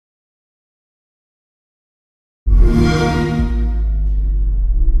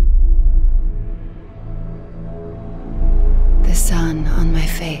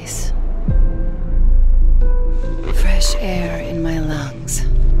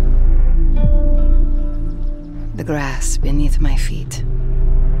the grass beneath my feet.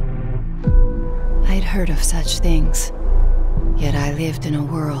 I'd heard of such things, yet I lived in a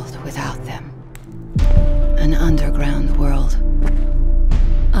world without them. An underground world.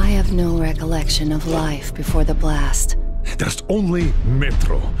 I have no recollection of life before the blast. There's only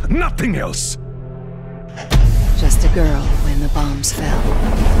Metro, nothing else! Just a girl when the bombs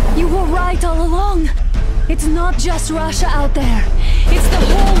fell. You were right all along! It's not just Russia out there, it's the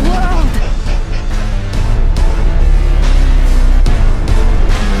whole world!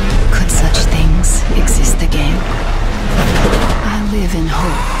 Could such things exist again? I live in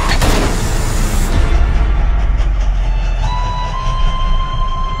hope.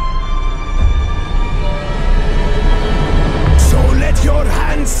 Your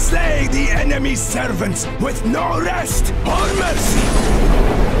hands slay the enemy's servants with no rest or mercy!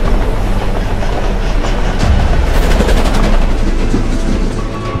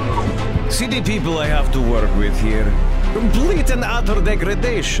 See the people I have to work with here. Complete and utter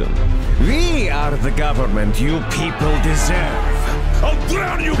degradation. We are the government you people deserve. I'll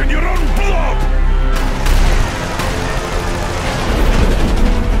drown you in your own blood!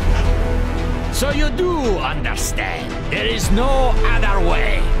 So you do understand. There is no other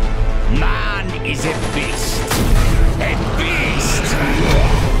way. Man is a beast. A beast!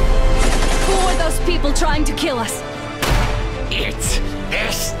 Who are those people trying to kill us? It's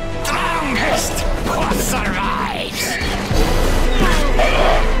the strongest who survives.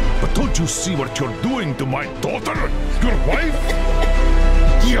 But don't you see what you're doing to my daughter? Your wife?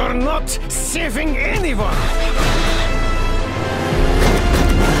 You're not saving anyone!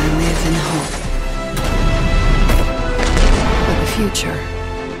 I live in hope. But the future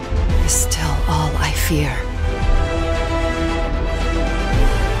is still all I fear.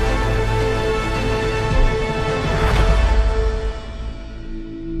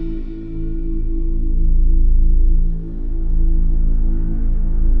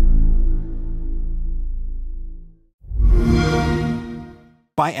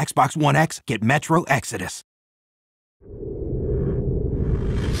 Buy Xbox One X, get Metro Exodus.